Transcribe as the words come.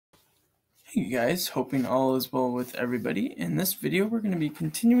Hey guys, hoping all is well with everybody. In this video, we're going to be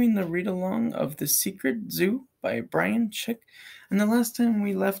continuing the read-along of The Secret Zoo by Bryan. And the last time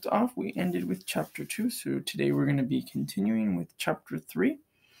we left off, we ended with Chapter 2, so today we're going to be continuing with Chapter 3.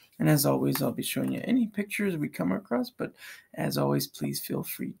 And as always, I'll be showing you any pictures we come across, but as always, please feel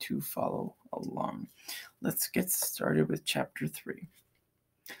free to follow along. Let's get started with Chapter 3.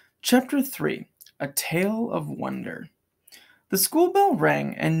 Chapter 3, A Tale of Wonder. The school bell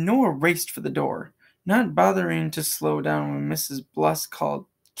rang, and Noah raced for the door, not bothering to slow down when Mrs. Bluss called,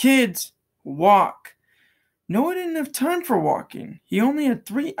 "Kids, walk!" Noah didn't have time for walking. He only had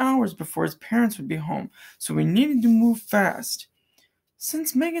 3 hours before his parents would be home, so he needed to move fast.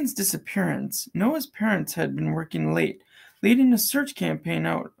 Since Megan's disappearance, Noah's parents had been working late, leading a search campaign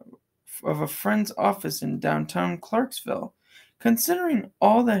out of a friend's office in downtown Clarksville. Considering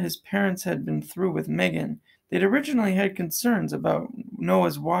all that his parents had been through with Megan, they'd originally had concerns about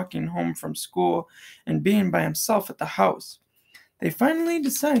Noah's walking home from school and being by himself at the house. They finally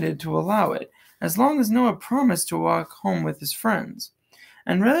decided to allow it, as long as Noah promised to walk home with his friends.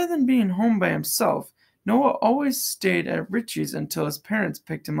 And rather than being home by himself, Noah always stayed at Richie's until his parents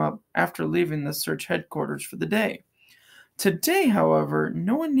picked him up after leaving the search headquarters for the day. Today, however,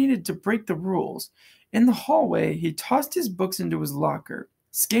 Noah needed to break the rules. In the hallway, he tossed his books into his locker,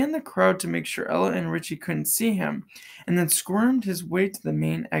 scanned the crowd to make sure Ella and Richie couldn't see him, and then squirmed his way to the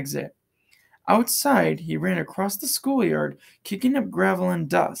main exit. Outside, he ran across the schoolyard, kicking up gravel and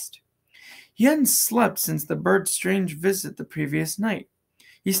dust. He hadn't slept since the bird's strange visit the previous night.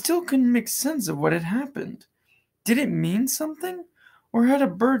 He still couldn't make sense of what had happened. Did it mean something? Or had a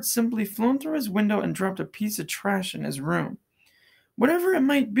bird simply flown through his window and dropped a piece of trash in his room? Whatever it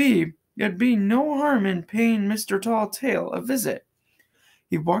might be, there'd be no harm in paying Mr. Tall-Tail a visit.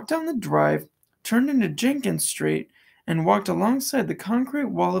 He walked down the drive, turned into Jenkins Street, and walked alongside the concrete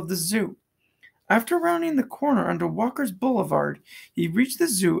wall of the zoo. After rounding the corner onto Walker's Boulevard, he reached the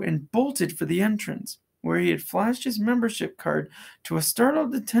zoo and bolted for the entrance, where he had flashed his membership card to a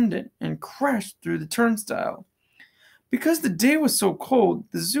startled attendant and crashed through the turnstile. Because the day was so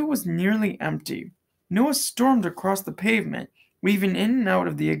cold, the zoo was nearly empty. Noah stormed across the pavement, weaving in and out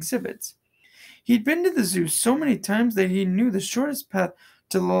of the exhibits. He'd been to the zoo so many times that he knew the shortest path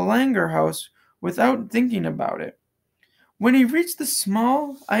to the Langer house without thinking about it. When he reached the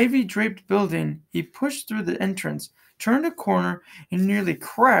small, ivy-draped building, he pushed through the entrance, turned a corner, and nearly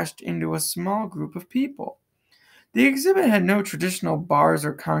crashed into a small group of people. The exhibit had no traditional bars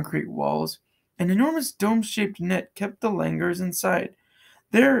or concrete walls. An enormous dome-shaped net kept the Langers inside.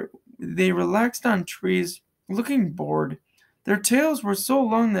 There they relaxed on trees, looking bored. Their tails were so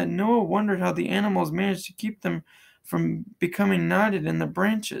long that Noah wondered how the animals managed to keep them from becoming knotted in the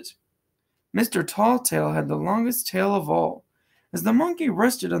branches. Mr. Tall-Tail had the longest tail of all. As the monkey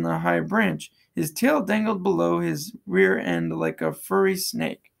rested on the high branch, his tail dangled below his rear end like a furry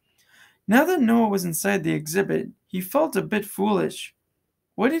snake. Now that Noah was inside the exhibit, he felt a bit foolish.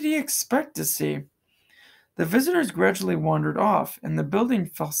 What did he expect to see? The visitors gradually wandered off, and the building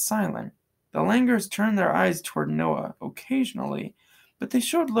fell silent. The Langers turned their eyes toward Noah occasionally, but they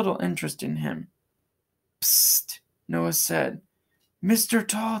showed little interest in him. "Psst," Noah said. "Mr.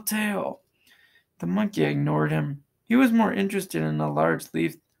 Tall-Tail." The monkey ignored him. He was more interested in a large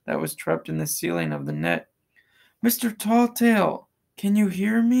leaf that was trapped in the ceiling of the net. "Mr. Tall-Tail, can you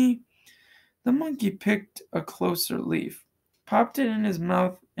hear me?" The monkey picked a closer leaf, popped it in his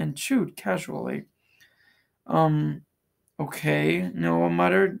mouth, and chewed casually. Okay, Noah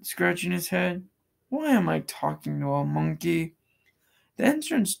muttered, scratching his head. Why am I talking to a monkey? The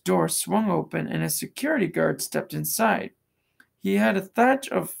entrance door swung open and a security guard stepped inside. He had a thatch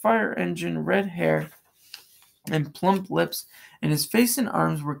of fire engine red hair and plump lips, and his face and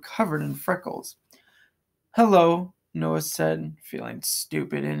arms were covered in freckles. "Hello," Noah said, feeling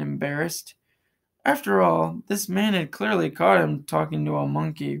stupid and embarrassed. After all, this man had clearly caught him talking to a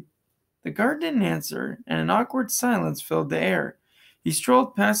monkey. The guard didn't answer, and an awkward silence filled the air. He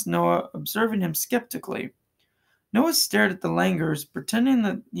strolled past Noah, observing him skeptically. Noah stared at the Langers, pretending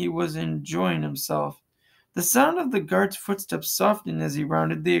that he was enjoying himself. The sound of the guard's footsteps softened as he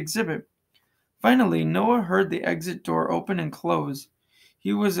rounded the exhibit. Finally, Noah heard the exit door open and close.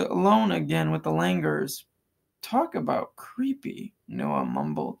 He was alone again with the Langers. "Talk about creepy," Noah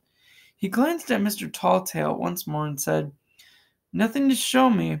mumbled. He glanced at Mr. Tall-Tail once more and said, "Nothing to show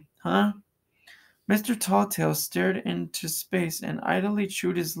me, huh?" Mr. Tall-Tail stared into space and idly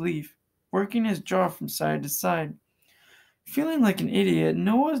chewed his leaf, working his jaw from side to side. Feeling like an idiot,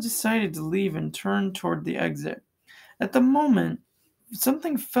 Noah decided to leave and turn toward the exit. At the moment,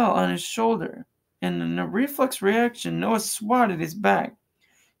 something fell on his shoulder, and in a reflex reaction, Noah swatted his back.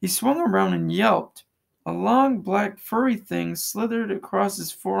 He swung around and yelped. A long, black, furry thing slithered across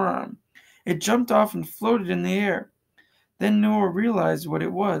his forearm. It jumped off and floated in the air. Then Noah realized what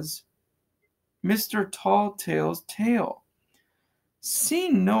it was. Mr. Talltail's tail.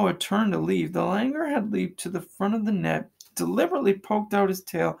 Seeing Noah turn to leave, the langur had leaped to the front of the net, deliberately poked out his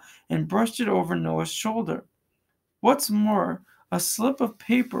tail, and brushed it over Noah's shoulder. What's more, a slip of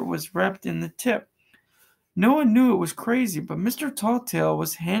paper was wrapped in the tip. Noah knew it was crazy, but Mr. Talltail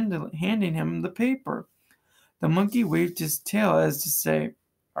was handing him the paper. The monkey waved his tail as to say,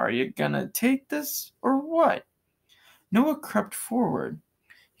 "Are you gonna take this, or what?" Noah crept forward.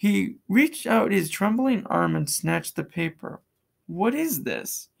 He reached out his trembling arm and snatched the paper. "What is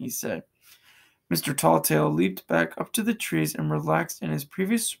this?" he said. Mr. Talltail leaped back up to the trees and relaxed in his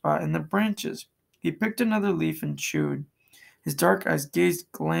previous spot in the branches. He picked another leaf and chewed. His dark eyes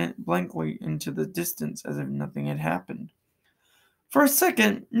gazed blankly into the distance as if nothing had happened. For a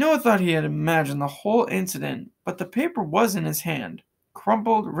second, Noah thought he had imagined the whole incident, but the paper was in his hand,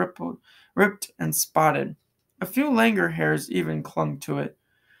 crumpled, ripped, and spotted. A few langur hairs even clung to it.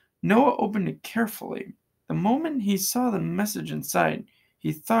 Noah opened it carefully. The moment he saw the message inside,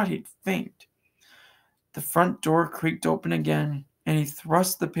 he thought he'd faint. The front door creaked open again, and he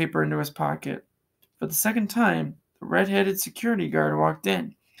thrust the paper into his pocket. For the second time, the red-headed security guard walked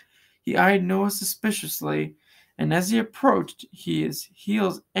in. He eyed Noah suspiciously, and as he approached, his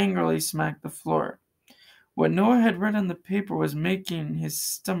heels angrily smacked the floor. What Noah had read on the paper was making his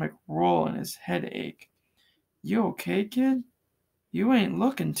stomach roll and his head ache. "You okay, kid? You ain't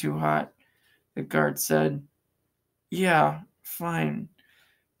looking too hot," the guard said. "Yeah, fine."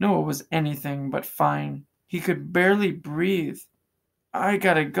 Noah was anything but fine. He could barely breathe. "I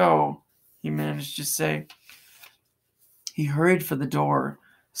gotta go," he managed to say. He hurried for the door,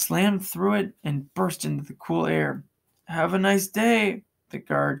 slammed through it, and burst into the cool air. "Have a nice day," the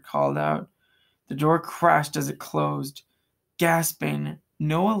guard called out. The door crashed as it closed. Gasping,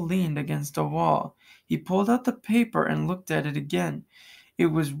 Noah leaned against a wall. He pulled out the paper and looked at it again. It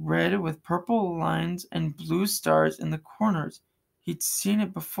was red with purple lines and blue stars in the corners. He'd seen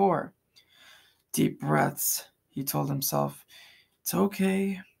it before. Deep breaths, he told himself. "It's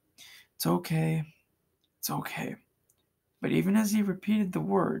okay. It's okay. It's okay." But even as he repeated the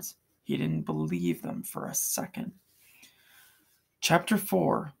words, he didn't believe them for a second. Chapter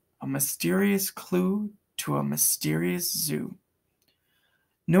 4: A Mysterious Clue to a Mysterious Zoo.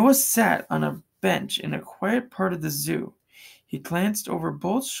 Noah sat on a bench in a quiet part of the zoo. He glanced over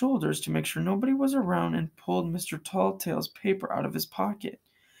both shoulders to make sure nobody was around and pulled Mr. Talltail's paper out of his pocket.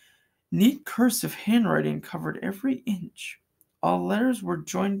 Neat cursive handwriting covered every inch. All letters were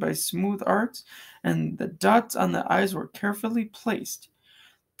joined by smooth arcs, and the dots on the eyes were carefully placed.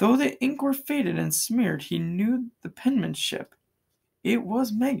 Though the ink were faded and smeared, he knew the penmanship. It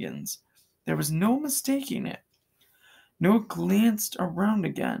was Megan's. There was no mistaking it. Noah glanced around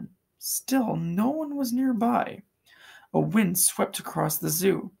again. Still, no one was nearby. A wind swept across the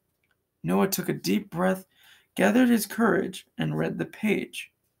zoo. Noah took a deep breath, gathered his courage, and read the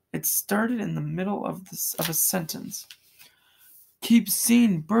page. It started in the middle of a sentence. "Keep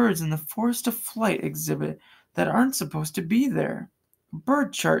seeing birds in the Forest of Flight exhibit that aren't supposed to be there. A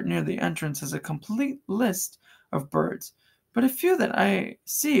bird chart near the entrance has a complete list of birds, but a few that I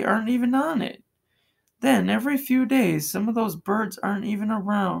see aren't even on it. Then, every few days, some of those birds aren't even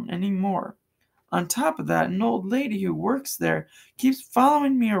around anymore. On top of that, an old lady who works there keeps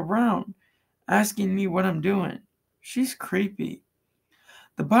following me around, asking me what I'm doing. She's creepy."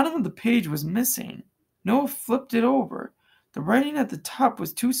 The bottom of the page was missing. Noah flipped it over. The writing at the top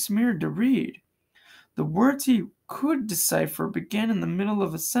was too smeared to read. The words he could decipher began in the middle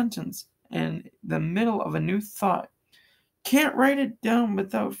of a sentence and the middle of a new thought. "Can't write it down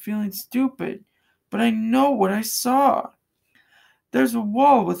without feeling stupid, but I know what I saw. There's a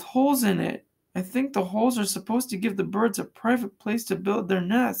wall with holes in it. I think the holes are supposed to give the birds a private place to build their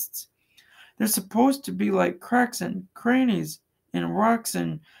nests. They're supposed to be like cracks and crannies in rocks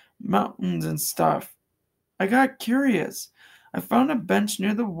and mountains and stuff. I got curious. I found a bench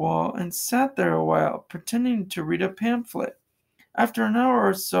near the wall and sat there a while, pretending to read a pamphlet. After an hour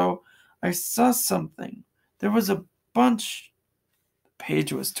or so, I saw something. There was a bunch." The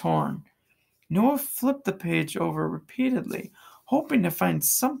page was torn. Noah flipped the page over repeatedly, hoping to find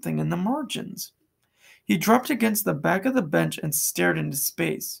something in the margins. He dropped against the back of the bench and stared into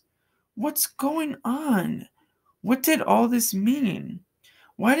space. What's going on? What did all this mean?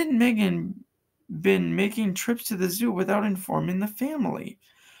 Why did Megan been making trips to the zoo without informing the family?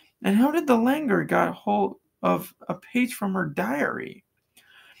 And how did the langur got hold of a page from her diary?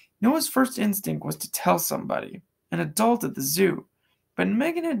 Noah's first instinct was to tell somebody, an adult at the zoo, But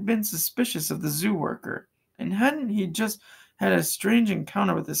Megan had been suspicious of the zoo worker, and hadn't he just had a strange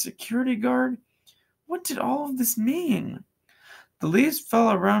encounter with a security guard? What did all of this mean? The leaves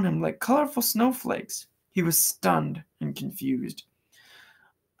fell around him like colorful snowflakes. He was stunned and confused.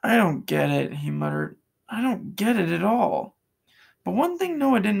 "I don't get it," he muttered. "I don't get it at all." But one thing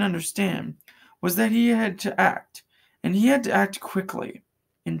Noah didn't understand was that he had to act, and he had to act quickly.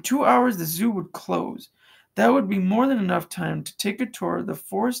 In 2 hours the zoo would close. That would be more than enough time to take a tour of the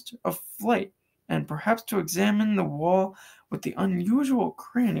forest of flight, and perhaps to examine the wall with the unusual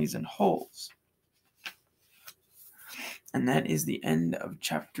crannies and holes. And that is the end of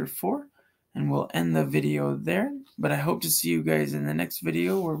chapter 4, and we'll end the video there. But I hope to see you guys in the next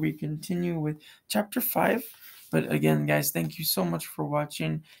video where we continue with chapter 5. But again, guys, thank you so much for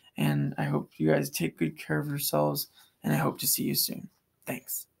watching, and I hope you guys take good care of yourselves, and I hope to see you soon.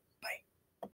 Thanks.